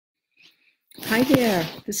Hi there,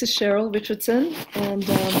 this is Cheryl Richardson, and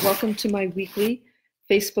welcome to my weekly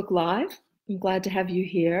Facebook Live. I'm glad to have you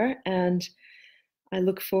here, and I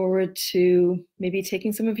look forward to maybe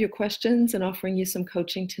taking some of your questions and offering you some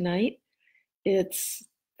coaching tonight. It's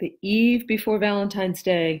the eve before Valentine's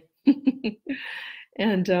Day,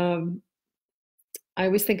 and I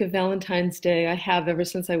always think of Valentine's Day, I have ever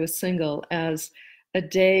since I was single, as a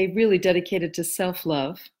day really dedicated to self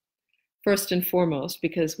love first and foremost,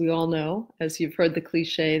 because we all know, as you've heard the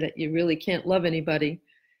cliche, that you really can't love anybody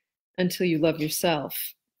until you love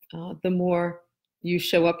yourself. The more you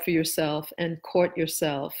show up for yourself and court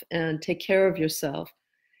yourself and take care of yourself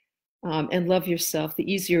and love yourself,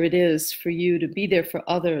 the easier it is for you to be there for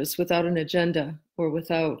others without an agenda or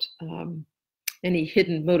without any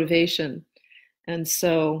hidden motivation. And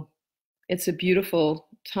so it's a beautiful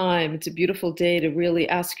time. It's a beautiful day to really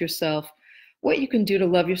ask yourself what you can do to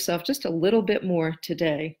love yourself just a little bit more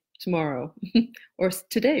today, tomorrow, or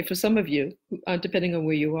today for some of you, depending on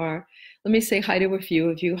where you are. Let me say hi to a few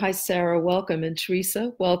of you. Hi, Sarah, welcome. And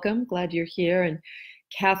Teresa, welcome. Glad you're here. And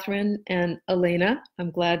Catherine and Elena,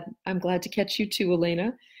 I'm glad to catch you too,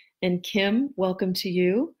 Elena. And Kim, welcome to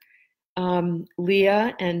you.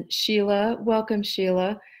 Leah and Sheila, welcome,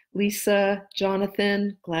 Sheila. Lisa,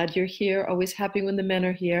 Jonathan, glad you're here. Always happy when the men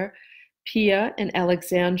are here. Pia and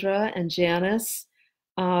Alexandra and Janice.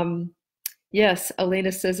 Yes,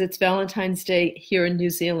 Elena says it's Valentine's Day here in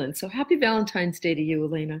New Zealand. So happy Valentine's Day to you,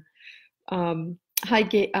 Elena. Hi,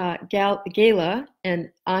 Gayla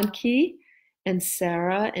and Anki and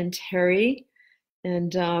Sarah and Terry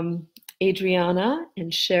and Adriana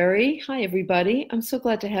and Sherry. Hi, everybody. I'm so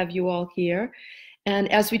glad to have you all here.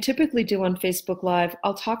 And as we typically do on Facebook Live,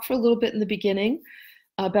 I'll talk for a little bit in the beginning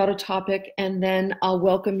about a topic, and then I'll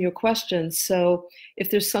welcome your questions. So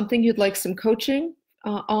if there's something you'd like some coaching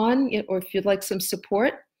on, or if you'd like some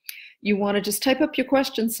support, you want to just type up your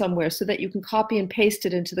question somewhere so that you can copy and paste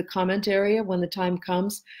it into the comment area when the time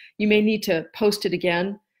comes. You may need to post it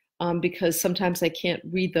again because sometimes I can't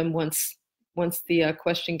read them once the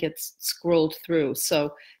question gets scrolled through.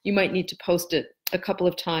 So you might need to post it a couple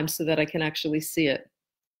of times so that I can actually see it.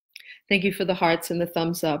 Thank you for the hearts and the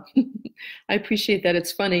thumbs up. I appreciate that.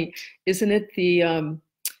 It's funny, isn't it?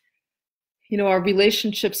 Our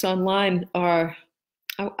relationships online are,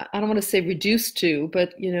 I don't want to say reduced to,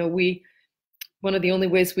 but one of the only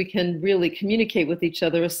ways we can really communicate with each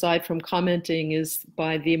other aside from commenting is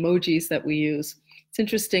by the emojis that we use. It's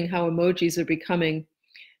interesting how emojis are becoming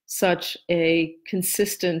such a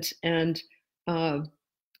consistent and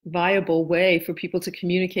viable way for people to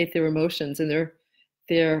communicate their emotions and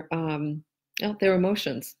their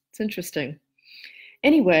emotions. It's interesting.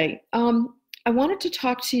 Anyway, I wanted to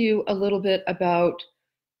talk to you a little bit about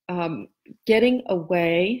getting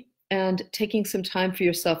away and taking some time for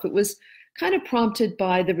yourself. It was kind of prompted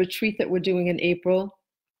by the retreat that we're doing in April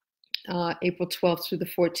 12th through the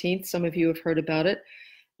 14th. Some of you have heard about it.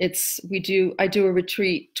 I do a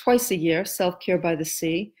retreat twice a year, Self-Care by the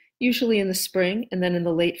Sea, usually in the spring and then in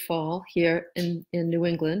the late fall here in New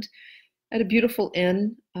England, at a beautiful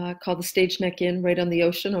inn called the Stage Neck Inn, right on the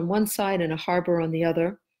ocean on one side and a harbor on the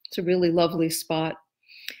other. It's a really lovely spot.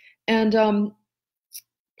 And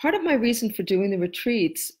part of my reason for doing the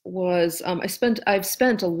retreats was I've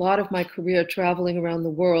spent a lot of my career traveling around the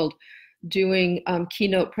world doing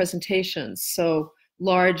keynote presentations. So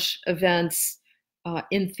large events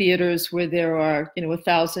in theaters where there are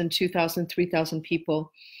 1,000, 2,000, 3,000 people.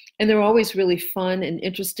 And they're always really fun and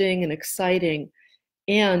interesting and exciting.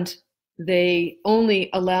 And they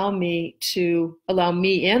only allow me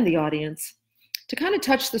and the audience to kind of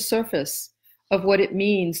touch the surface of what it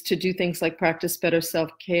means to do things like practice better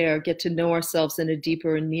self-care, get to know ourselves in a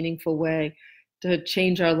deeper and meaningful way, to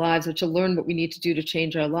change our lives, or to learn what we need to do to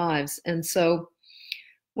change our lives. And so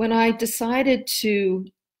when I decided to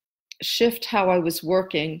shift how I was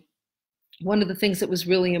working, one of the things that was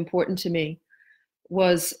really important to me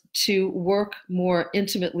was to work more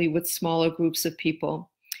intimately with smaller groups of people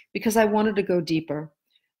because I wanted to go deeper.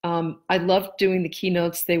 I loved doing the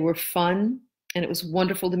keynotes. They were fun, and it was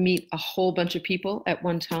wonderful to meet a whole bunch of people at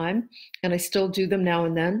one time, and I still do them now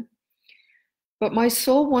and then. But my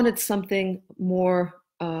soul wanted something more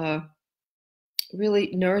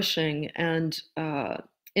really nourishing and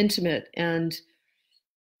intimate and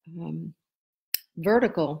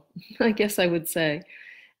vertical, I guess I would say.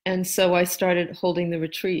 And so I started holding the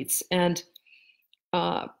retreats. And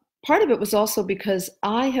part of it was also because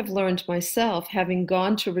I have learned myself, having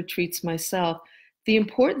gone to retreats myself, the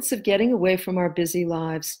importance of getting away from our busy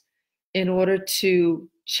lives in order to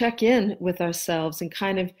check in with ourselves and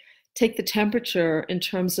kind of take the temperature in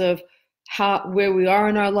terms of where we are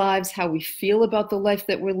in our lives, how we feel about the life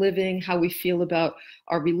that we're living, how we feel about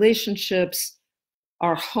our relationships,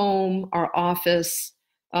 our home, our office,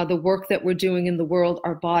 the work that we're doing in the world,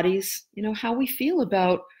 our bodies, how we feel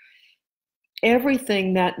about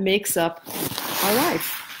everything that makes up our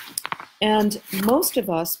life. And most of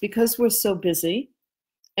us, because we're so busy,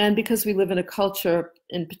 and because we live in a culture,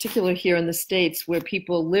 in particular here in the States, where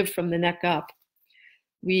people live from the neck up,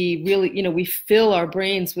 we really, we fill our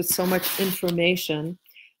brains with so much information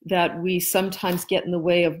that we sometimes get in the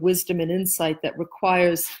way of wisdom and insight that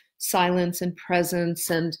requires silence and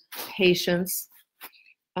presence and patience.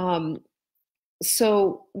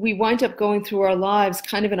 So we wind up going through our lives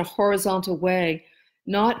kind of in a horizontal way,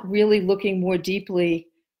 not really looking more deeply,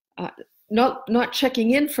 not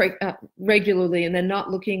checking in regularly, and then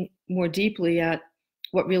not looking more deeply at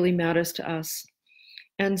what really matters to us.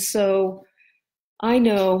 And so I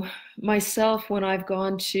know myself, when I've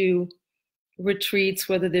gone to retreats,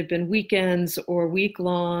 whether they've been weekends or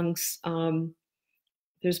week-longs,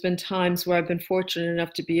 there's been times where I've been fortunate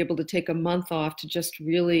enough to be able to take a month off to just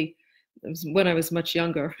really, it was when I was much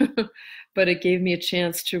younger, but it gave me a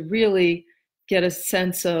chance to really get a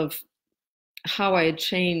sense of how I had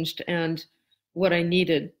changed and what I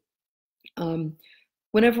needed.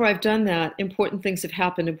 Whenever I've done that, important things have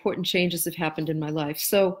happened, important changes have happened in my life.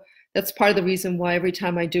 So that's part of the reason why every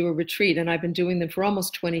time I do a retreat, and I've been doing them for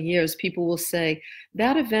almost 20 years, people will say,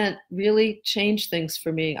 that event really changed things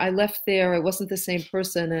for me. I left there, I wasn't the same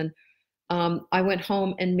person, and I went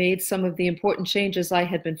home and made some of the important changes I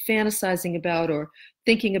had been fantasizing about or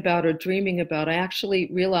thinking about or dreaming about. I actually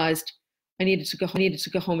realized I needed to go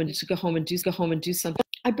home and do something.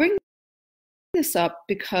 I bring this up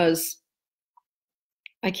because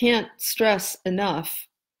I can't stress enough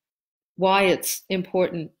why it's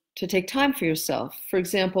important to take time for yourself. For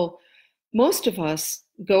example, most of us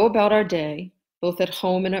go about our day, both at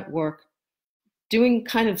home and at work, doing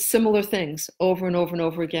kind of similar things over and over and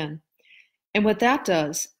over again. And what that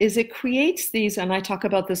does is it creates these, and I talk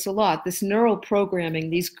about this a lot, this neural programming,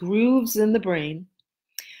 these grooves in the brain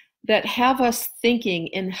that have us thinking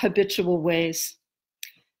in habitual ways.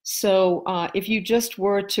 So if you just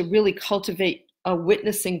were to really cultivate a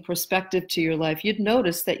witnessing perspective to your life, you'd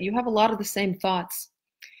notice that you have a lot of the same thoughts.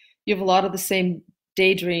 You have a lot of the same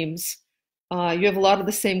daydreams. You have a lot of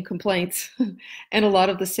the same complaints and a lot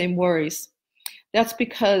of the same worries. That's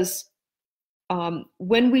because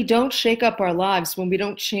when we don't shake up our lives, when we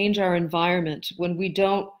don't change our environment, when we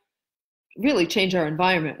don't really change our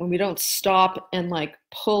environment, when we don't stop and like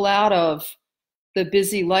pull out of the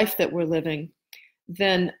busy life that we're living,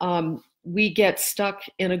 then we get stuck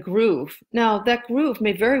in a groove. Now, that groove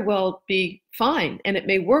may very well be fine, and it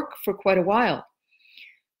may work for quite a while.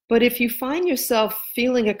 But if you find yourself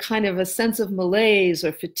feeling a kind of a sense of malaise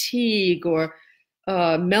or fatigue or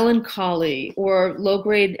melancholy or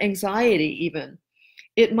low-grade anxiety even,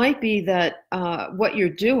 it might be that what you're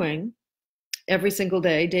doing every single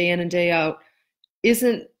day, day in and day out,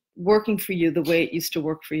 isn't working for you the way it used to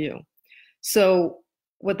work for you. So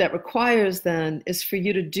what that requires then is for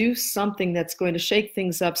you to do something that's going to shake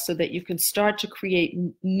things up so that you can start to create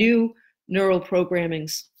new neural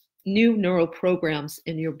programs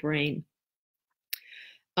in your brain.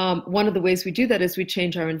 One of the ways we do that is we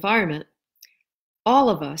change our environment. All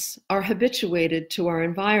of us are habituated to our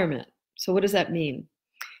environment. So what does that mean?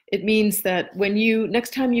 It means that when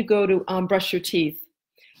next time you go to brush your teeth,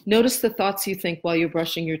 notice the thoughts you think while you're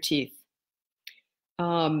brushing your teeth.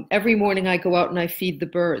 Every morning I go out and I feed the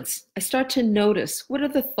birds. I start to notice, what are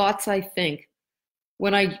the thoughts I think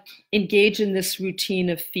when I engage in this routine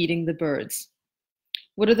of feeding the birds?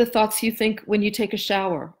 What are the thoughts you think when you take a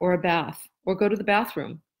shower or a bath or go to the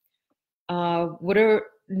bathroom?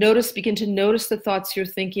 Begin to notice the thoughts you're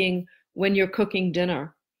thinking when you're cooking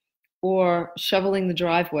dinner or shoveling the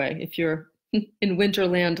driveway, if you're in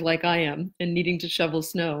winterland like I am and needing to shovel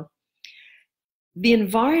snow. The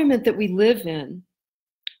environment that we live in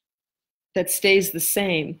that stays the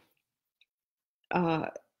same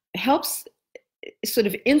helps, sort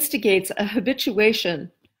of instigates a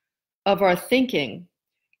habituation of our thinking.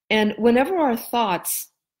 And whenever our thoughts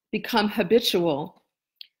become habitual,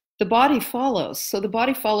 the body follows. So the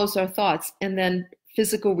body follows our thoughts, and then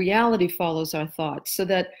physical reality follows our thoughts. So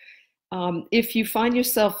that if you find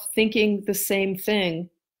yourself thinking the same thing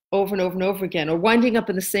over and over and over again, or winding up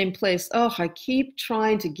in the same place, oh, I keep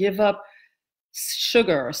trying to give up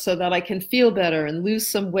sugar so that I can feel better and lose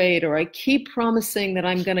some weight, or I keep promising that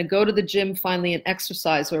I'm going to go to the gym finally and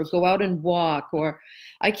exercise, or go out and walk, or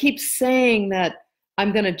I keep saying that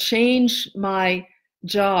I'm going to change my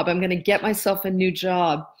job, I'm going to get myself a new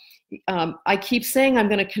job. I keep saying I'm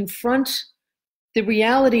going to confront the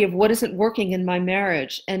reality of what isn't working in my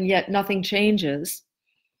marriage, and yet nothing changes,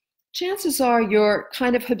 chances are you're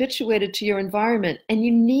kind of habituated to your environment and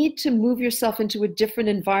you need to move yourself into a different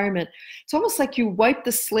environment. It's almost like you wipe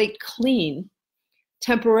the slate clean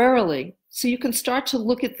temporarily so you can start to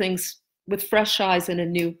look at things with fresh eyes and a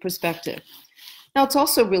new perspective. Now, it's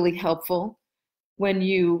also really helpful when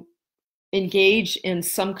you engage in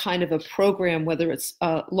some kind of a program, whether it's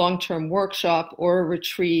a long-term workshop or a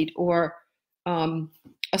retreat or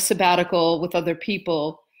a sabbatical with other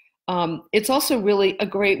people. It's also really a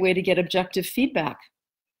great way to get objective feedback,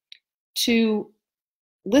 to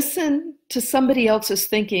listen to somebody else's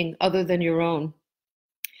thinking other than your own.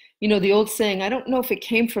 You know, the old saying, I don't know if it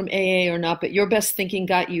came from AA or not, but your best thinking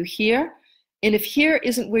got you here. And if here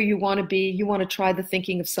isn't where you want to be, you want to try the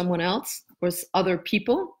thinking of someone else or other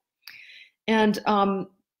people. And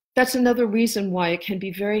that's another reason why it can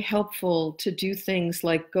be very helpful to do things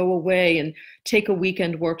like go away and take a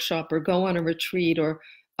weekend workshop or go on a retreat or,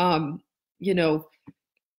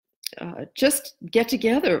 just get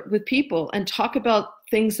together with people and talk about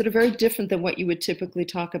things that are very different than what you would typically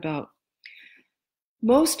talk about.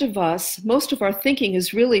 Most of our thinking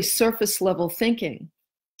is really surface level thinking.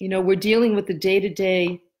 You know, we're dealing with the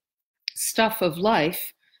day-to-day stuff of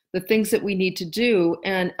life, the things that we need to do.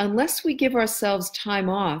 And unless we give ourselves time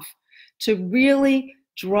off to really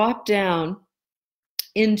drop down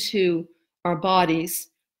into our bodies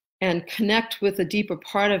and connect with a deeper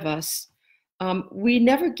part of us, we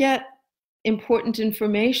never get important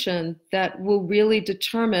information that will really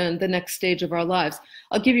determine the next stage of our lives.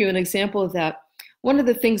 I'll give you an example of that. One of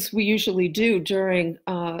the things we usually do during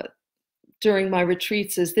my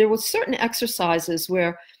retreats is there were certain exercises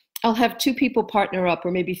where I'll have 2 people partner up,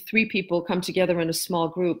 or maybe 3 people come together in a small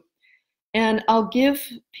group. And I'll give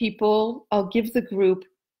the group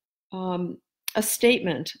a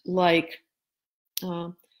statement like,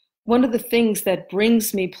 one of the things that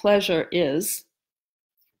brings me pleasure is,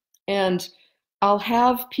 and I'll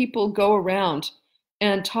have people go around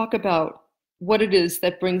and talk about what it is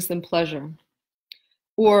that brings them pleasure.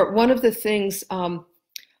 Or one of the things that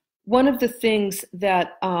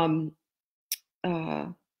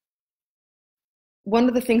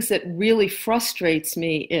really frustrates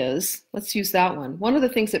me is, let's use that one. One of the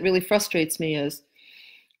things that really frustrates me is,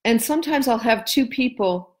 and sometimes I'll have 2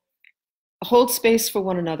 people hold space for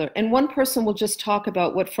one another, and one person will just talk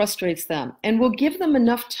about what frustrates them, and we'll give them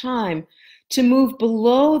enough time to move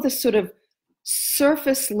below the sort of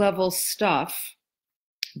surface level stuff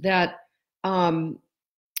that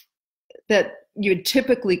you'd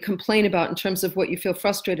typically complain about in terms of what you feel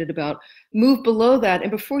frustrated about. Move below that, and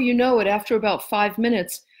before you know it, after about 5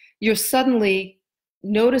 minutes, you're suddenly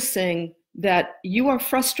noticing that you are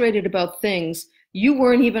frustrated about things you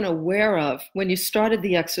weren't even aware of when you started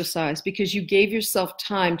the exercise, because you gave yourself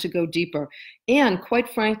time to go deeper. And quite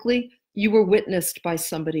frankly, you were witnessed by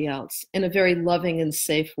somebody else in a very loving and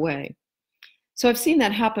safe way. So I've seen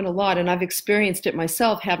that happen a lot, and I've experienced it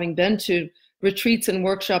myself, having been to retreats and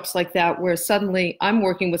workshops like that, where suddenly I'm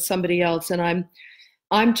working with somebody else and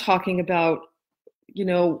I'm talking about, you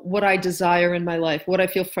know, what I desire in my life, what I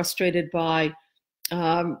feel frustrated by,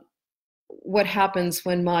 what happens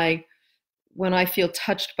when I feel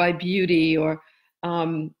touched by beauty, or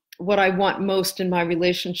what I want most in my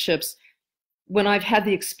relationships. When I've had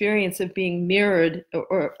the experience of being mirrored,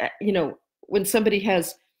 or when somebody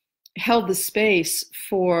has held the space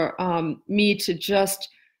for me to just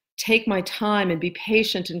take my time and be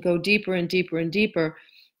patient and go deeper and deeper and deeper,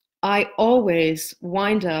 I always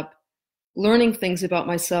wind up learning things about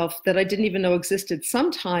myself that I didn't even know existed.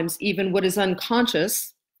 Sometimes even what is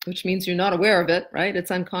unconscious, which means you're not aware of it, right?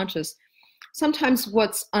 It's unconscious. Sometimes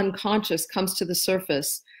what's unconscious comes to the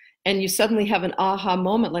surface, and you suddenly have an aha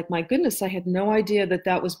moment, like, my goodness, I had no idea that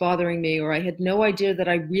that was bothering me, or I had no idea that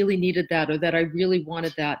I really needed that, or that I really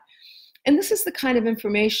wanted that. And this is the kind of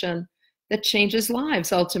information that changes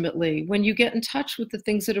lives ultimately, when you get in touch with the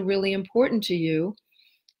things that are really important to you,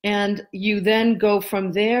 and you then go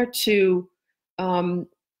from there to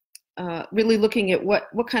really looking at what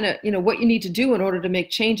kind of, what you need to do in order to make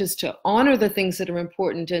changes to honor the things that are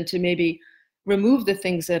important and to maybe remove the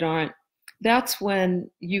things that aren't. That's when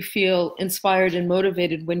you feel inspired and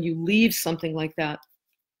motivated. When you leave something like that,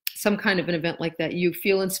 some kind of an event like that, you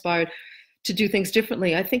feel inspired to do things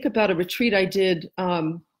differently. I think about a retreat I did,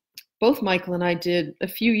 both Michael and I did a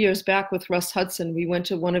few years back with Russ Hudson. We went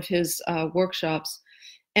to one of his workshops,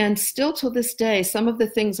 and still to this day, some of the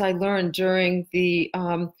things I learned during the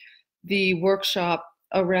workshop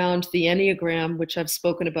around the Enneagram, which I've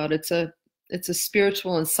spoken about, it's a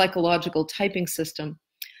spiritual and psychological typing system.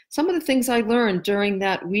 some of the things I learned during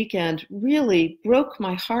that weekend really broke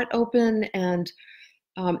my heart open and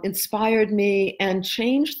inspired me and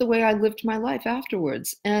changed the way I lived my life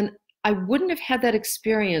afterwards. And I wouldn't have had that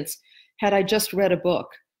experience had I just read a book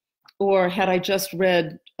or had I just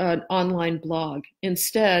read an online blog.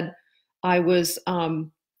 Instead, I was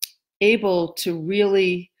able to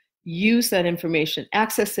really use that information,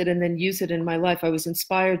 access it, and then use it in my life. I was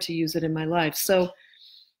inspired to use it in my life. So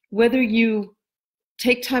whether you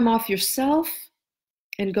take time off yourself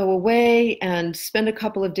and go away and spend a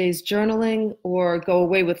couple of days journaling, or go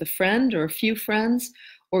away with a friend or a few friends,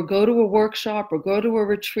 or go to a workshop or go to a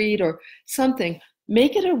retreat or something,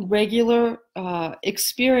 make it a regular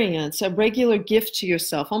experience, a regular gift to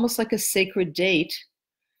yourself, almost like a sacred date.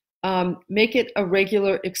 Make it a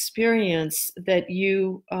regular experience that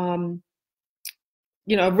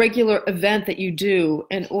a regular event that you do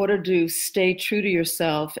in order to stay true to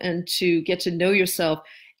yourself and to get to know yourself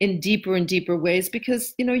in deeper and deeper ways,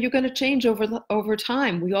 because you're going to change over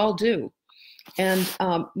time. We all do. And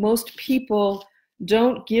most people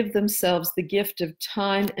don't give themselves the gift of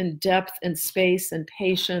time and depth and space and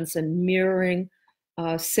patience and mirroring,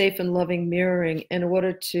 safe and loving mirroring, in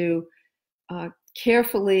order to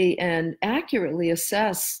carefully and accurately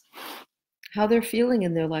assess how they're feeling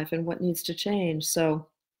in their life and what needs to change. So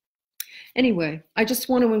anyway, I just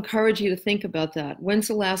want to encourage you to think about that. When's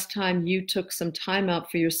the last time you took some time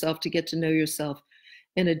out for yourself to get to know yourself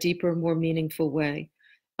in a deeper, more meaningful way?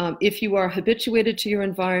 If you are habituated to your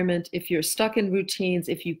environment, if you're stuck in routines,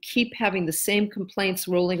 if you keep having the same complaints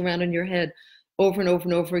rolling around in your head over and over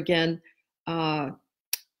and over again,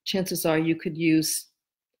 chances are you could use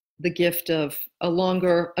the gift of a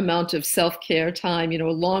longer amount of self-care time, a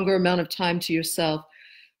longer amount of time to yourself,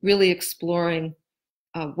 really exploring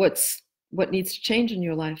what needs to change in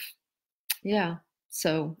your life. Yeah.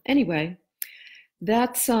 So anyway,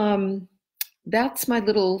 that's my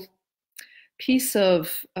little piece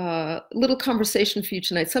of little conversation for you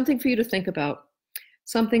tonight. Something for you to think about.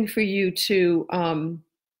 Something for you to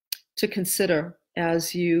consider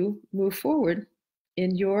as you move forward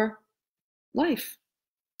in your life.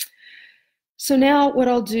 So now what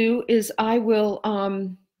I'll do is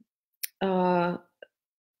I'll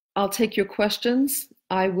take your questions.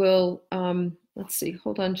 I will, let's see,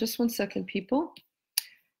 hold on just one second, people.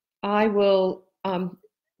 I will,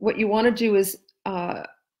 what you want to do is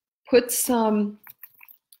put some,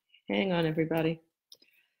 hang on everybody.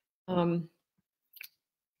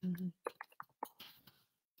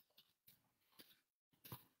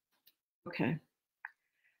 Okay.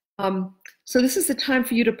 So this is the time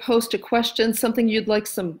for you to post a question, something you'd like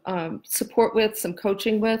some support with, some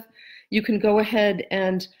coaching with. You can go ahead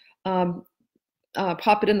and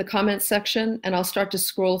pop it in the comments section, and I'll start to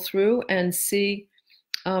scroll through and see.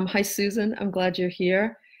 Hi, Susan. I'm glad you're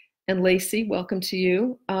here. And Lacey, welcome to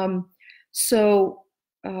you. So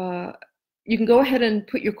you can go ahead and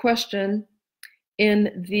put your question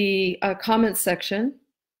in the comments section.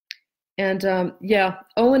 And yeah,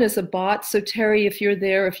 Owen is a bot. So Terry, if you're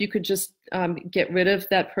there, if you could just get rid of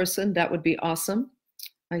that person, that would be awesome.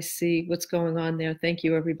 I see what's going on there. Thank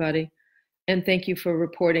you, everybody. And thank you for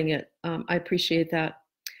reporting it. I appreciate that.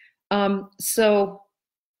 So,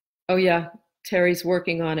 oh yeah, Terry's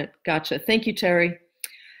working on it. Gotcha. Thank you, Terry.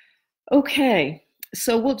 Okay,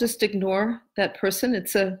 so we'll just ignore that person. Or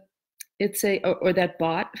that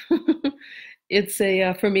bot.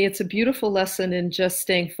 For me, it's a beautiful lesson in just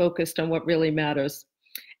staying focused on what really matters.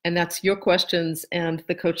 And that's your questions and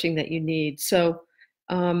the coaching that you need. So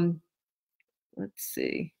let's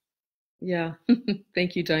see. Yeah,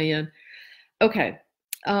 thank you, Diane. Okay,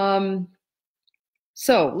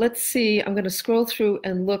 so let's see. I'm going to scroll through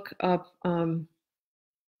and look up.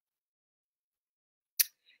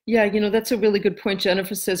 Yeah, that's a really good point.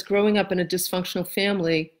 Jennifer says, growing up in a dysfunctional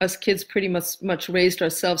family, us kids pretty much raised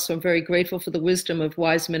ourselves. So I'm very grateful for the wisdom of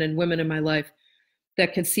wise men and women in my life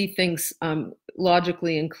that can see things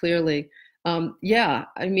logically and clearly. Yeah,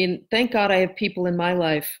 I mean, thank God I have people in my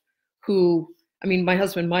life who, my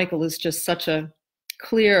husband Michael is just such a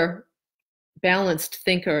clear, balanced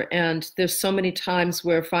thinker. And there's so many times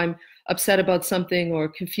where if I'm upset about something or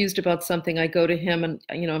confused about something, I go to him, and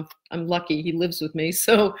I'm lucky he lives with me,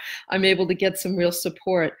 so I'm able to get some real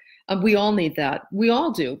support. We all need that. We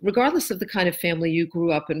all do, regardless of the kind of family you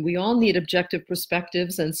grew up in. We all need objective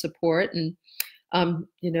perspectives and support, and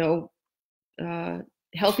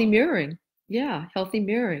healthy mirroring. Yeah, healthy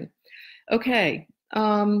mirroring. Okay.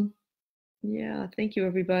 Yeah, thank you,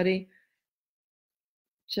 everybody.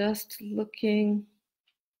 Just looking.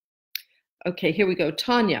 Okay, here we go.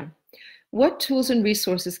 Tanya, what tools and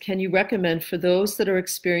resources can you recommend for those that are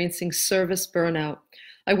experiencing service burnout?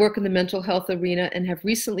 I work in the mental health arena and have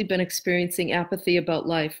recently been experiencing apathy about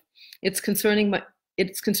life. It's concerning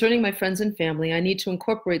my friends and family. I need to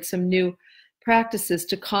incorporate some new practices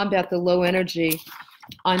to combat the low energy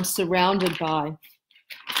I'm surrounded by.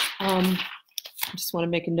 I just want to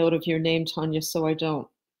make a note of your name, Tanya, so I don't,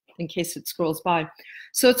 in case it scrolls by.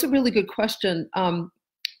 So it's a really good question,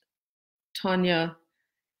 Tanya.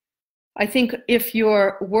 I think if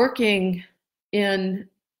you're working in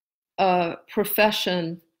a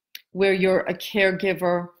profession where you're a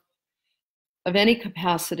caregiver of any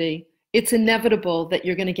capacity, it's inevitable that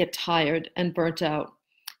you're going to get tired and burnt out.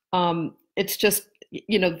 It's just,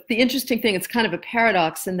 the interesting thing, it's kind of a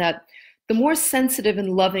paradox in that the more sensitive and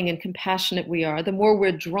loving and compassionate we are, the more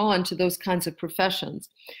we're drawn to those kinds of professions.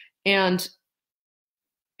 And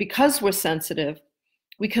because we're sensitive,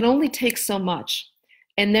 we can only take so much.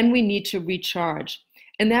 And then we need to recharge.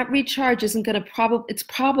 And that recharge isn't going to it's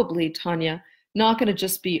probably, Tanya, not going to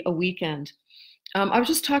just be a weekend. I was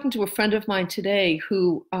just talking to a friend of mine today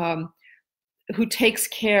who takes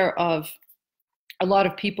care of a lot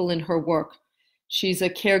of people in her work. She's a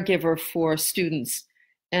caregiver for students.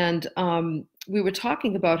 And we were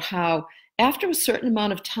talking about how after a certain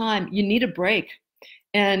amount of time, you need a break.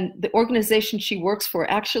 And the organization she works for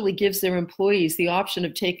actually gives their employees the option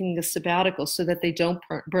of taking a sabbatical so that they don't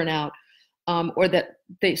burn out, or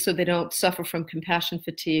so they don't suffer from compassion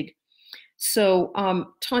fatigue. So,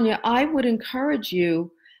 Tanya, I would encourage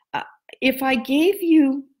you, if I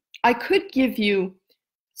could give you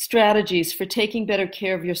strategies for taking better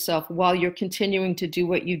care of yourself while you're continuing to do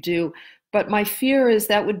what you do. But my fear is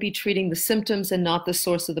that would be treating the symptoms and not the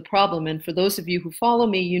source of the problem. And for those of you who follow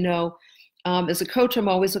me, as a coach, I'm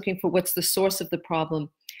always looking for what's the source of the problem.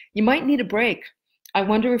 You might need a break. I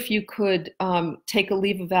wonder if you could take a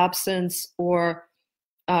leave of absence, or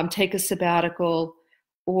take a sabbatical,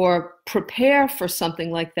 or prepare for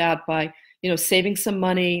something like that by, saving some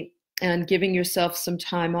money and giving yourself some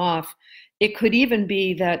time off. It could even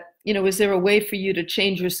be that, is there a way for you to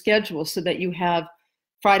change your schedule so that you have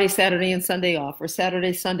Friday, Saturday, and Sunday off, or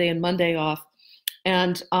Saturday, Sunday, and Monday off?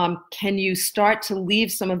 And can you start to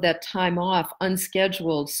leave some of that time off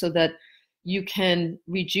unscheduled so that you can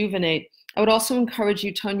rejuvenate? I would also encourage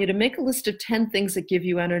you, Tanya, to make a list of 10 things that give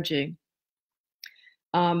you energy.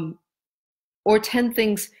 Or 10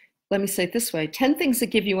 things, let me say it this way, 10 things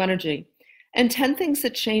that give you energy, and 10 things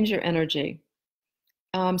that change your energy.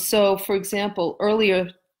 So, for example,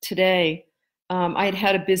 earlier today, I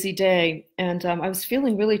had a busy day, and I was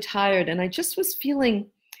feeling really tired, and I just was feeling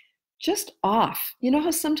just off. You know how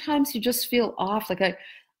sometimes you just feel off? Like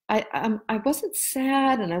I wasn't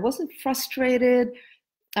sad, and I wasn't frustrated.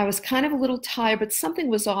 I was kind of a little tired, but something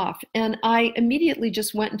was off. And I immediately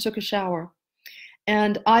just went and took a shower.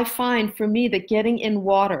 And I find for me that getting in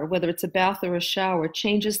water, whether it's a bath or a shower,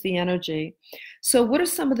 changes the energy. So what are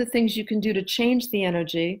some of the things you can do to change the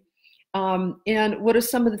energy? And what are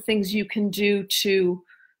some of the things you can do to,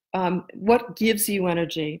 what gives you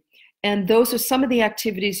energy? And those are some of the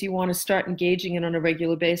activities you want to start engaging in on a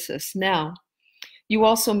regular basis. Now, you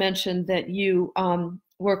also mentioned that you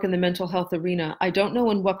work in the mental health arena. I don't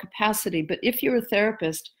know in what capacity, but if you're a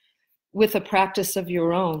therapist with a practice of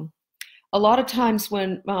your own, a lot of times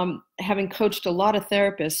when, having coached a lot of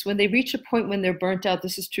therapists, when they reach a point when they're burnt out,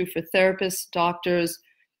 this is true for therapists, doctors,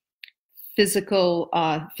 physical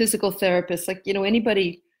therapists, like,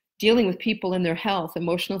 anybody dealing with people in their health,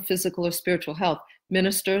 emotional, physical, or spiritual health,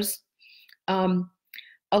 ministers. A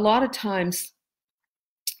lot of times,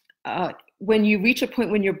 when you reach a point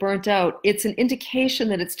when you're burnt out, it's an indication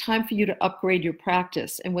that it's time for you to upgrade your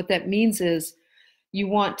practice. And what that means is you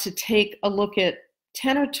want to take a look at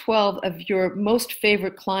 10 or 12 of your most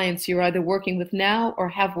favorite clients you're either working with now or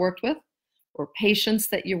have worked with, or patients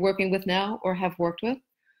that you're working with now or have worked with.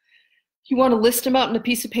 You want to list them out on a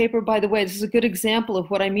piece of paper. By the way, this is a good example of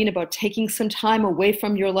what I mean about taking some time away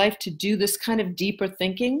from your life to do this kind of deeper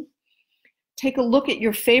thinking. Take a look at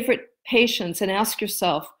your favorite patients and ask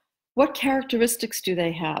yourself, what characteristics do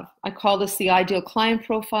they have? I call this the ideal client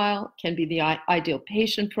profile, can be the ideal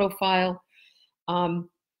patient profile.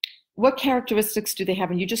 What characteristics do they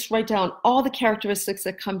have? And you just write down all the characteristics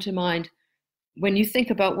that come to mind when you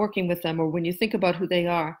think about working with them or when you think about who they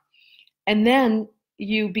are. And then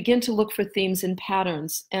you begin to look for themes and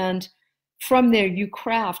patterns. And from there, you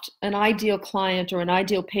craft an ideal client or an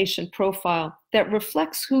ideal patient profile that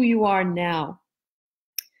reflects who you are now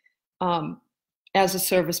as a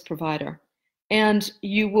service provider. And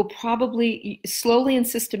you will probably, slowly and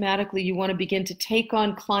systematically, you want to begin to take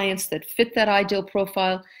on clients that fit that ideal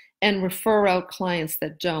profile and refer out clients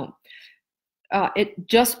that don't.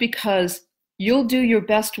 Just because you'll do your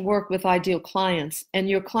best work with ideal clients, and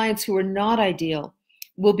your clients who are not ideal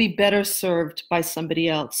will be better served by somebody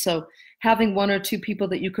else. So having one or two people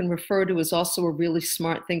that you can refer to is also a really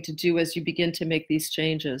smart thing to do as you begin to make these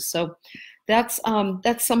changes. So that's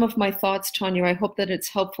some of my thoughts, Tanya. I hope that it's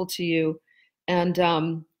helpful to you, and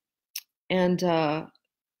I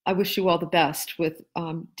wish you all the best with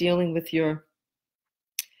dealing with your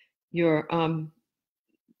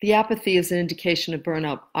the apathy is an indication of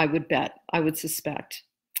burnout. I would suspect.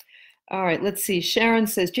 All right, let's see. Sharon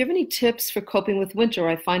says, do you have any tips for coping with winter?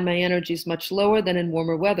 I find my energy is much lower than in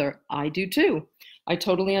warmer weather. I do too. I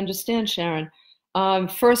totally understand, Sharon.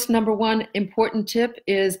 First, number one important tip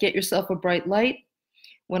is get yourself a bright light.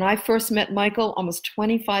 When I first met Michael almost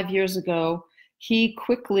 25 years ago, he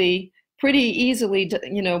quickly, pretty easily,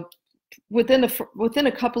 within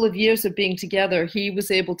a couple of years of being together, he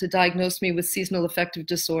was able to diagnose me with seasonal affective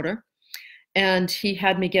disorder. And he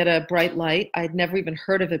had me get a bright light. I'd never even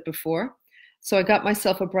heard of it before. So I got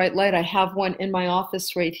myself a bright light. I have one in my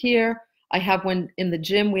office right here. I have one in the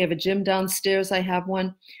gym. We have a gym downstairs. I have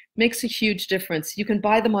one. Makes a huge difference. You can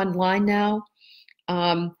buy them online now.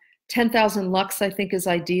 10,000 lux, I think, is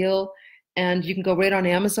ideal. And you can go right on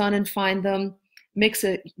Amazon and find them. Makes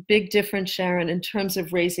a big difference, Sharon, in terms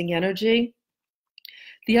of raising energy.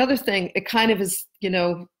 The other thing, it kind of is,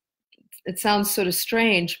 it sounds sort of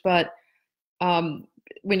strange, but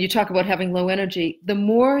when you talk about having low energy, the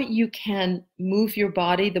more you can move your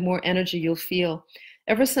body, the more energy you'll feel.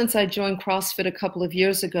 Ever since I joined CrossFit a couple of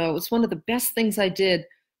years ago, it's one of the best things I did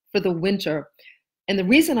for the winter. And the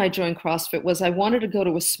reason I joined CrossFit was I wanted to go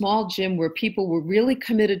to a small gym where people were really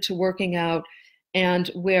committed to working out and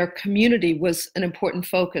where community was an important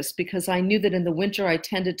focus, because I knew that in the winter I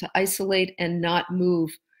tended to isolate and not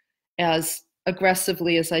move as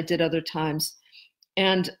aggressively as I did other times.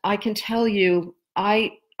 And I can tell you,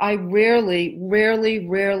 I rarely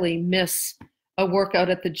miss a workout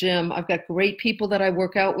at the gym. I've got great people that I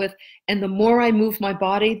work out with, and the more I move my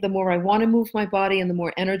body, the more I want to move my body and the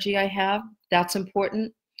more energy I have. That's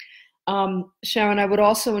important. Sharon, I would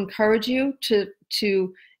also encourage you to,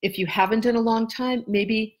 if you haven't in a long time,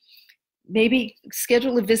 maybe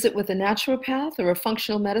schedule a visit with a naturopath or a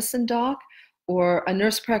functional medicine doc or a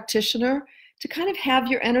nurse practitioner to kind of have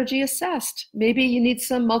your energy assessed. Maybe you need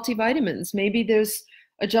some multivitamins. Maybe there's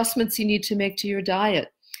adjustments you need to make to your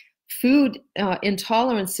diet. Food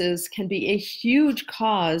intolerances can be a huge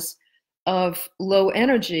cause of low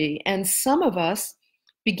energy. And some of us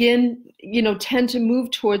tend to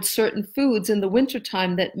move towards certain foods in the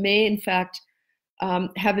wintertime that may, in fact,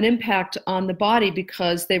 have an impact on the body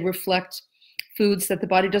because they reflect foods that the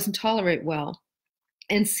body doesn't tolerate well.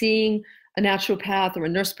 And seeing a naturopath or a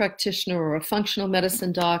nurse practitioner or a functional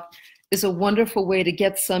medicine doc is a wonderful way to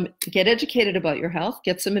get educated about your health,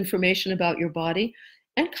 get some information about your body,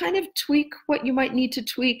 and kind of tweak what you might need to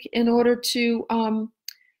tweak in order to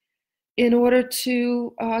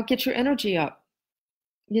get your energy up.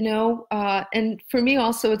 And for me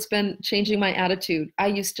also, it's been changing my attitude. I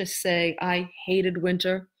used to say I hated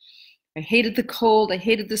winter. I hated the cold. I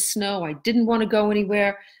hated the snow. I didn't want to go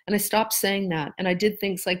anywhere. And I stopped saying that. And I did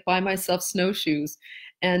things like buy myself snowshoes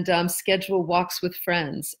and schedule walks with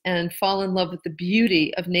friends and fall in love with the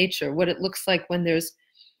beauty of nature, what it looks like when there's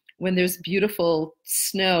beautiful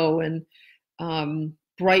snow and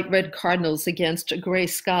bright red cardinals against a gray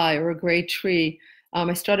sky or a gray tree.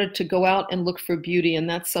 I started to go out and look for beauty, and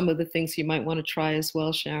that's some of the things you might want to try as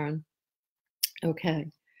well, Sharon. Okay.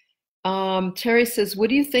 Terry says, what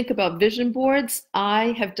do you think about vision boards?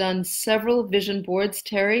 I have done several vision boards,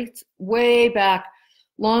 Terry. It's way back,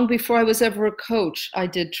 long before I was ever a coach. I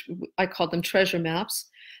called them treasure maps.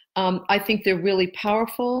 I think they're really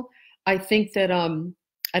powerful. I think that,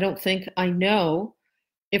 I know,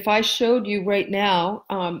 if I showed you right now,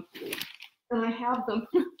 and I have them,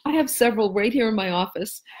 I have several right here in my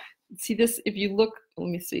office. See this, if you look, let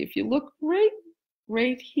me see, if you look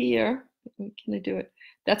right here, can I do it?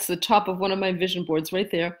 That's the top of one of my vision boards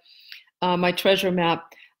right there, my treasure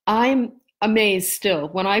map. I'm amazed still.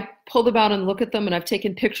 When I pull them out and look at them, and I've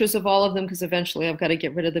taken pictures of all of them because eventually I've got to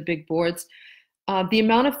get rid of the big boards, the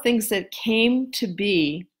amount of things that came to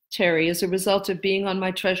be, Terry, as a result of being on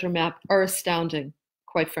my treasure map are astounding,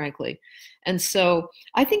 quite frankly. And so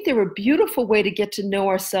I think they're a beautiful way to get to know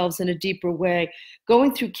ourselves in a deeper way,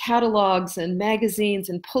 going through catalogs and magazines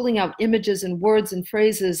and pulling out images and words and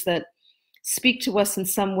phrases that speak to us in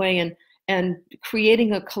some way, and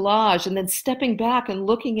creating a collage, and then stepping back and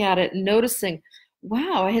looking at it and noticing,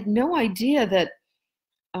 wow, I had no idea that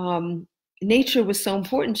nature was so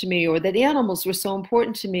important to me, or that animals were so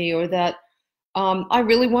important to me, or that I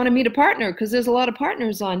really want to meet a partner because there's a lot of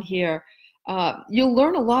partners on here. You'll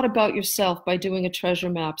learn a lot about yourself by doing a treasure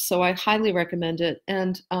map. So I highly recommend it.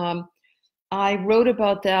 And I wrote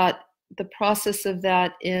about that, the process of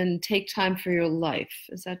that in Take Time for Your Life.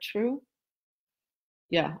 Is that true?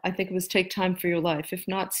 Yeah, I think it was Take Time for Your Life. If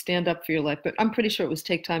not, Stand Up for Your Life. But I'm pretty sure it was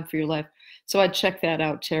Take Time for Your Life. So I'd check that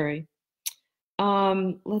out, Terry.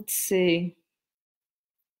 Let's see.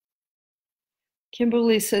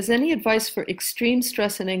 Kimberly says, any advice for extreme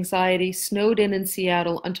stress and anxiety, snowed in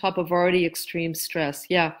Seattle on top of already extreme stress?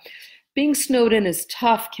 Yeah, being snowed in is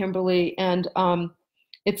tough, Kimberly, and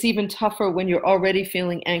it's even tougher when you're already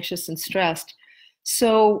feeling anxious and stressed.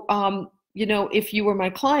 So, if you were my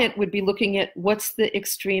client, would be looking at what's the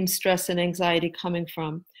extreme stress and anxiety coming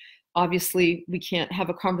from. Obviously, we can't have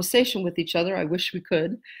a conversation with each other. I wish we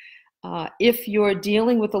could. If you're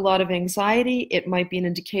dealing with a lot of anxiety, it might be an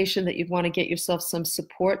indication that you'd want to get yourself some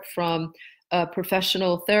support from a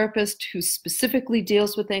professional therapist who specifically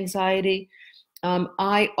deals with anxiety.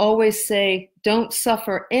 I always say, don't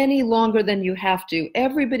suffer any longer than you have to.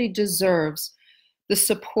 Everybody deserves the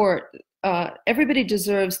support. Everybody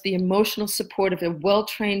deserves the emotional support of a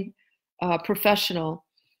well-trained professional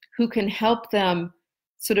who can help them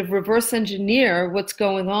sort of reverse engineer what's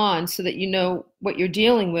going on so that you know what you're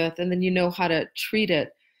dealing with and then you know how to treat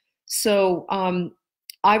it. So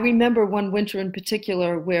I remember one winter in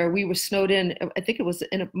particular where we were snowed in. I think it was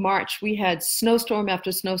in March. We had snowstorm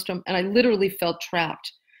after snowstorm, and I literally felt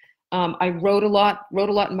trapped. I wrote a lot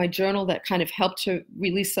in my journal that kind of helped to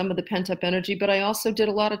release some of the pent-up energy, but I also did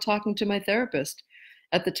a lot of talking to my therapist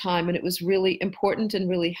at the time, and it was really important and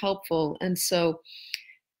really helpful. And so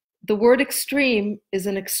the word extreme is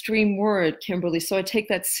an extreme word, Kimberly, so I take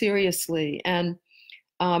that seriously. And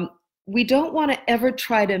we don't want to ever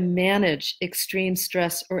try to manage extreme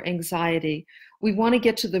stress or anxiety. We want to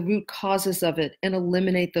get to the root causes of it and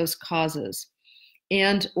eliminate those causes,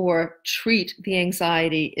 and or treat the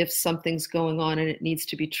anxiety if something's going on and it needs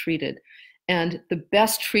to be treated. And the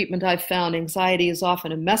best treatment I've found, anxiety is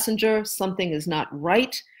often a messenger. Something is not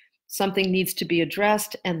right. Something needs to be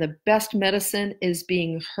addressed, and the best medicine is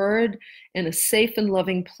being heard in a safe and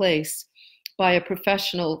loving place by a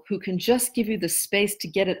professional who can just give you the space to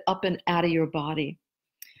get it up and out of your body.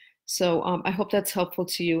 So I hope that's helpful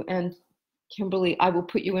to you. And Kimberly, I will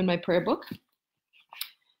put you in my prayer book,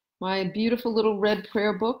 my beautiful little red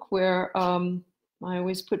prayer book where I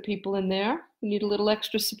always put people in there who need a little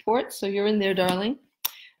extra support. So you're in there, darling,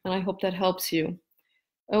 and I hope that helps you.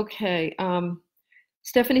 Okay.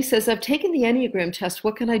 Stephanie says, I've taken the Enneagram test.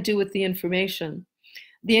 What can I do with the information?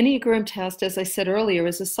 The Enneagram test, as I said earlier,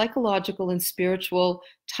 is a psychological and spiritual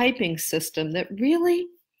typing system that really,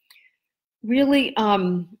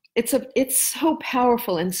 it's so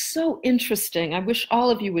powerful and so interesting. I wish all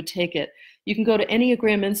of you would take it. You can go to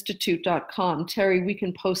enneagraminstitute.com. Terry, we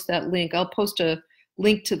can post that link. I'll post a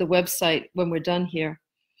link to the website when we're done here.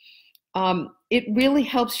 It really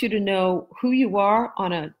helps you to know who you are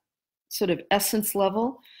on a sort of essence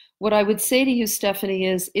level. What I would say to you, Stephanie,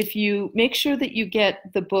 is if you make sure that you get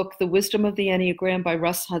the book, The Wisdom of the Enneagram by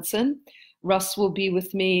Russ Hudson. Russ will be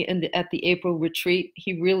with me at the April retreat.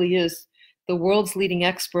 He really is the world's leading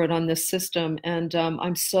expert on this system. And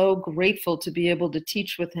I'm so grateful to be able to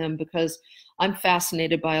teach with him because I'm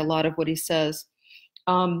fascinated by a lot of what he says.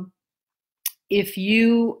 If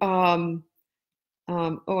you, I'm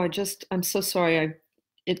so sorry.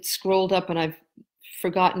 It scrolled up and I've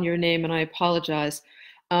forgotten your name and I apologize.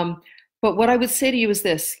 But what I would say to you is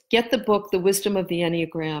this: get the book, The Wisdom of the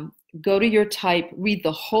Enneagram, go to your type, read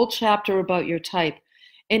the whole chapter about your type.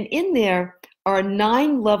 And in there are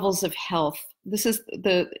 9 levels of health.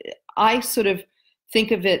 I sort of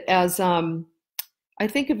think of it as, a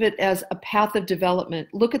path of development.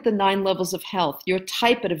 Look at the 9 levels of health. Your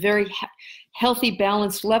type at a very healthy,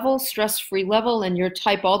 balanced level, stress-free level, and your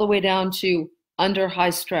type all the way down to under high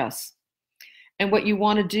stress. And what you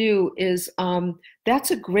want to do is,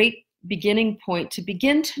 that's a great beginning point to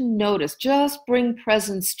begin to notice. Just bring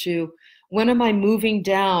presence to, when am I moving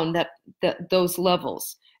down those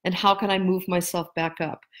levels, and how can I move myself back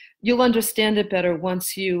up? You'll understand it better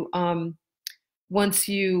once you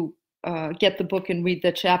get the book and read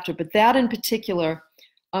the chapter. But that in particular,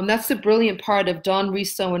 that's the brilliant part of Don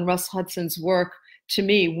Riso and Russ Hudson's work. To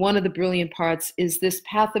me, one of the brilliant parts is this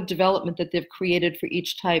path of development that they've created for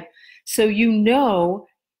each type. So you know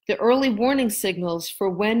the early warning signals for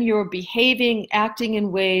when you're behaving, acting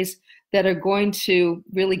in ways that are going to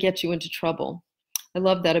really get you into trouble. I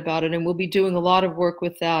love that about it. And we'll be doing a lot of work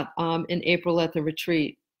with that in April at the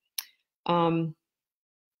retreat.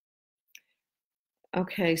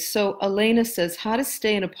 Okay, so Elena says, how to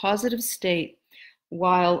stay in a positive state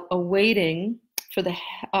while awaiting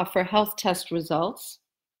for health test results.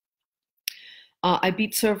 I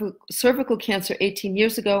beat cervical cancer 18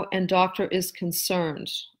 years ago, and doctor is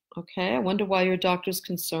concerned. Okay, I wonder why your doctor's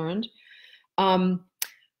concerned.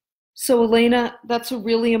 So Elena, that's a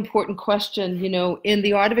really important question. You know, in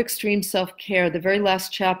The Art of Extreme Self-Care, the very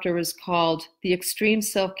last chapter is called The Extreme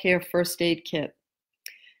Self-Care First Aid Kit.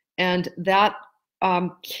 And that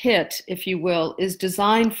kit, if you will, is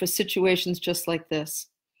designed for situations just like this.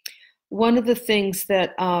 One of the things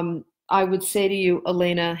that I would say to you,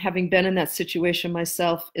 Elena, having been in that situation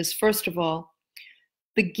myself, is first of all,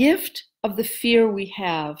 the gift of the fear we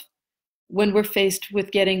have when we're faced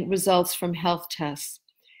with getting results from health tests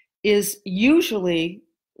is usually,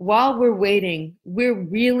 while we're waiting, we're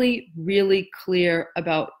really, really clear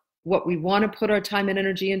about what we want to put our time and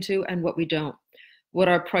energy into and what we don't, what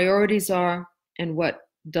our priorities are and what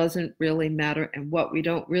doesn't really matter and what we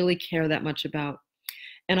don't really care that much about.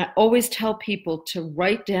 And I always tell people to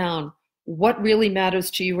write down what really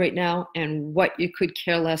matters to you right now and what you could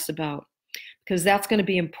care less about, because that's going to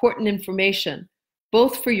be important information,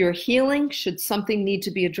 both for your healing, should something need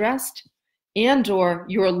to be addressed, and or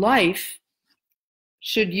your life,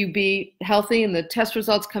 should you be healthy and the test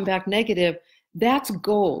results come back negative. That's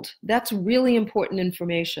gold. That's really important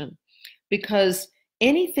information, because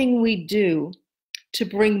anything we do to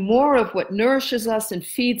bring more of what nourishes us and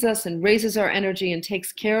feeds us and raises our energy and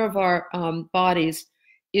takes care of our bodies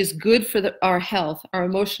is good for our health, our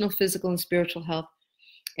emotional, physical, and spiritual health.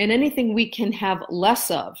 And anything we can have less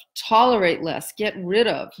of, tolerate less, get rid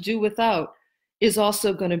of, do without, is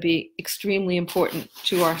also going to be extremely important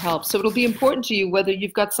to our health. So it'll be important to you whether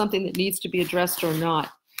you've got something that needs to be addressed or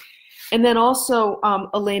not. And then also,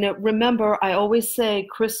 Elena, remember, I always say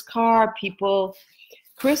Kris Carr, people,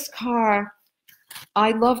 Kris Carr,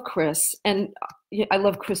 I love Kris. And I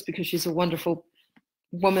love Kris because she's a wonderful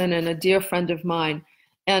woman and a dear friend of mine.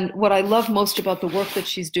 And what I love most about the work that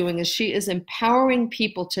she's doing is she is empowering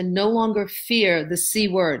people to no longer fear the C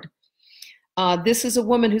word. This is a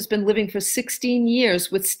woman who's been living for 16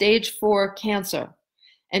 years with stage 4 cancer,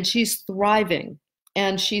 and she's thriving,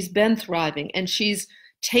 and she's been thriving, and she's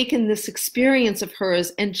taken this experience of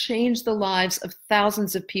hers and changed the lives of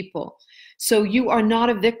thousands of people. So you are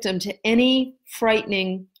not a victim to any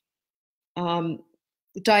frightening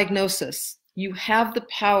diagnosis. You have the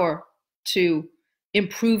power to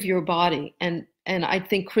improve your body. And I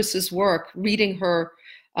think Kris's work, reading her,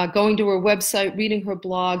 going to her website, reading her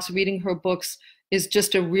blogs, reading her books, is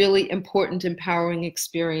just a really important, empowering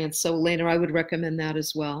experience. So Elena, I would recommend that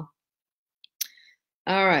as well.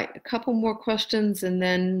 All right, a couple more questions and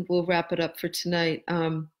then we'll wrap it up for tonight.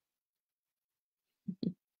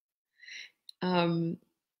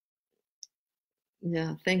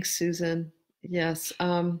 Yeah, thanks, Susan. Yes.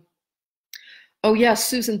 Oh, yes,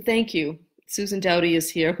 Susan, thank you. Susan Dowdy is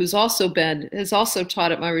here, has also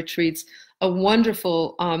taught at my retreats, a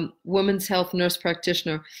wonderful women's health nurse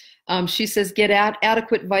practitioner. She says, get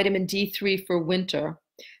adequate vitamin D3 for winter.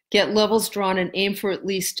 Get levels drawn and aim for at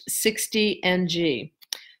least 60 ng.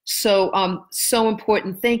 So, so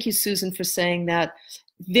important. Thank you, Susan, for saying that.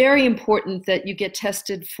 Very important that you get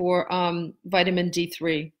tested for vitamin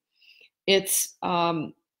D3. It's,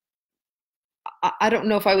 I don't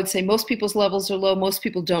know if I would say most people's levels are low. Most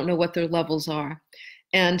people don't know what their levels are.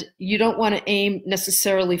 And you don't want to aim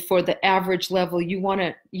necessarily for the average level. You want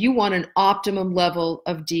an optimum level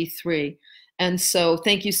of D3. And so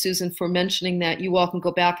thank you, Susan, for mentioning that. You all can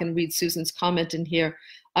go back and read Susan's comment in here.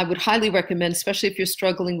 I would highly recommend, especially if you're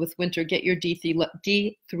struggling with winter, get your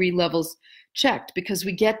D3 levels checked, because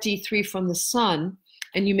we get D3 from the sun,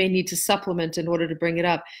 and you may need to supplement in order to bring it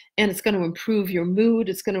up. And it's going to improve your mood.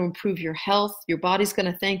 It's going to improve your health. Your body's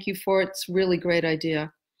going to thank you for it. It's a really great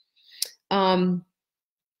idea.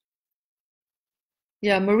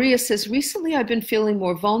 Yeah, Maria says, recently I've been feeling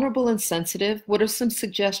more vulnerable and sensitive. What are some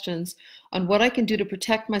suggestions on what I can do to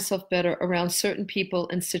protect myself better around certain people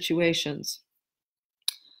and situations?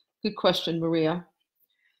 Good question, Maria.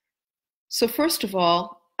 So first of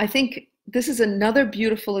all, I think this is another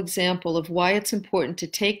beautiful example of why it's important to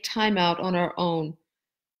take time out on our own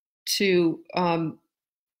to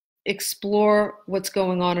explore what's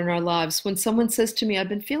going on in our lives. When someone says to me, I've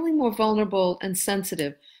been feeling more vulnerable and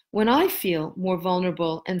sensitive, when I feel more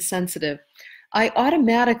vulnerable and sensitive, I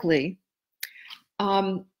automatically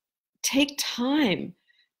take time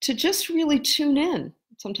to just really tune in.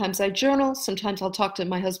 Sometimes I journal, sometimes I'll talk to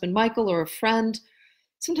my husband, Michael, or a friend.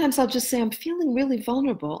 Sometimes I'll just say, I'm feeling really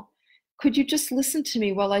vulnerable. Could you just listen to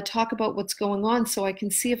me while I talk about what's going on so I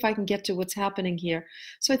can see if I can get to what's happening here?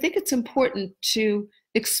 So I think it's important to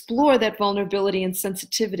explore that vulnerability and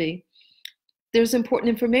sensitivity there's important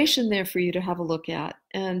information there for you to have a look at,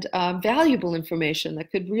 and valuable information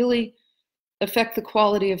that could really affect the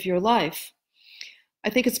quality of your life. I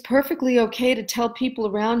think it's perfectly okay to tell people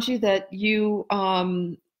around you that you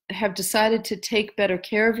have decided to take better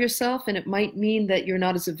care of yourself, and it might mean that you're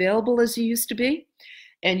not as available as you used to be,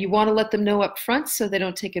 and you want to let them know up front so they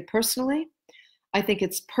don't take it personally. I think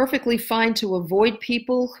it's perfectly fine to avoid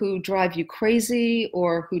people who drive you crazy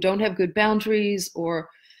or who don't have good boundaries or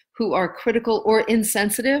who are critical or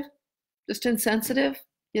insensitive, just insensitive,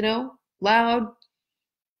 loud,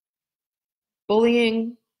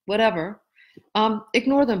 bullying, whatever.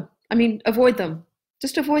 Ignore them. I mean, avoid them.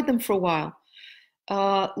 Just avoid them for a while.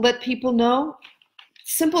 Let people know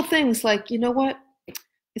simple things like, you know what?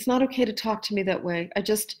 It's not okay to talk to me that way.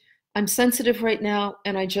 I'm sensitive right now,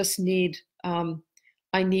 and I just need,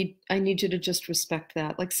 I need you to just respect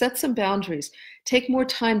that. Like, set some boundaries. Take more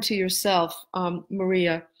time to yourself,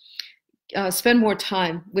 Maria. Spend more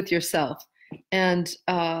time with yourself, and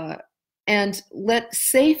let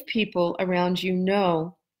safe people around you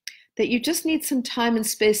know that you just need some time and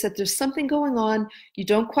space, that there's something going on, you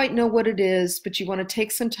don't quite know what it is, but you want to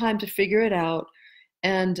take some time to figure it out,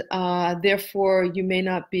 and therefore you may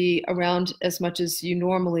not be around as much as you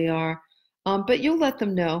normally are, but you'll let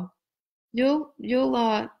them know. You'll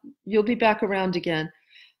be back around again.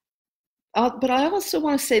 But I also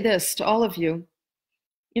want to say this to all of you.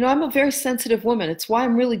 I'm a very sensitive woman. It's why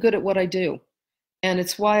I'm really good at what I do. And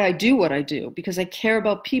it's why I do what I do, because I care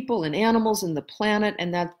about people and animals and the planet,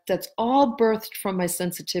 and that's all birthed from my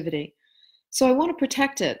sensitivity. So I want to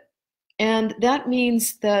protect it. And that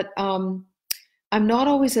means that I'm not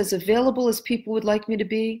always as available as people would like me to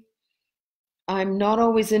be. I'm not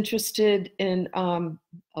always interested in,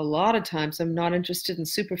 a lot of times, I'm not interested in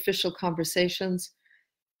superficial conversations.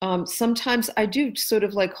 Sometimes I do sort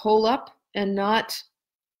of like hole up and not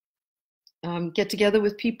get together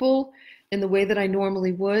with people in the way that I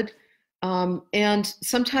normally would. And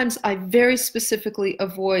sometimes I very specifically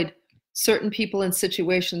avoid certain people and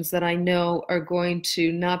situations that I know are going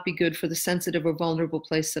to not be good for the sensitive or vulnerable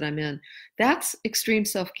place that I'm in. That's extreme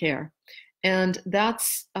self-care. And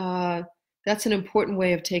that's an important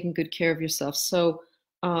way of taking good care of yourself. So,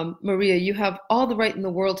 Maria, you have all the right in the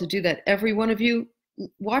world to do that. Every one of you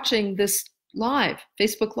watching this live,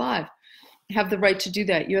 Facebook Live, have the right to do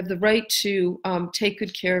that. You have the right to take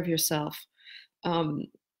good care of yourself.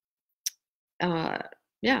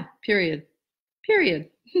 Yeah, period. Period.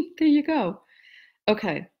 There you go.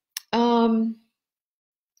 Okay.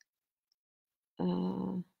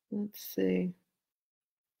 Let's see.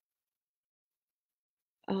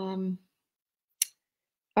 All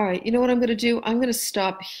right, you know what I'm going to do? I'm going to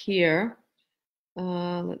stop here.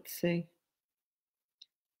 Let's see.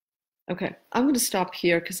 Okay, I'm going to stop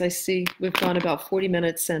here because I see we've gone about 40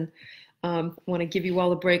 minutes, and I want to give you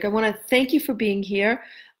all a break. I want to thank you for being here.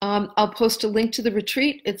 I'll post a link to the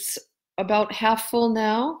retreat. It's about half full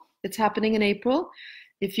now. It's happening in April.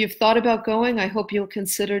 If you've thought about going, I hope you'll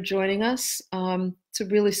consider joining us. It's a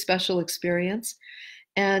really special experience.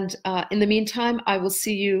 And in the meantime, I will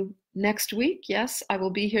see you next week. Yes, I will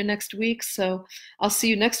be here next week. So I'll see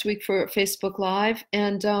you next week for Facebook Live.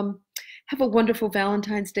 And have a wonderful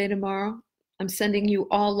Valentine's Day tomorrow. I'm sending you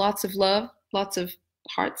all lots of love, lots of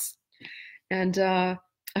hearts. And I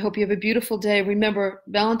hope you have a beautiful day. Remember,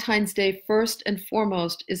 Valentine's Day, first and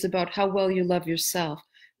foremost, is about how well you love yourself,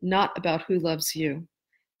 not about who loves you.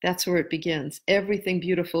 That's where it begins. Everything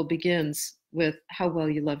beautiful begins with how well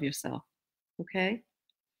you love yourself. Okay?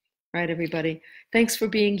 All right, everybody. Thanks for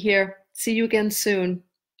being here. See you again soon.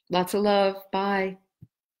 Lots of love. Bye.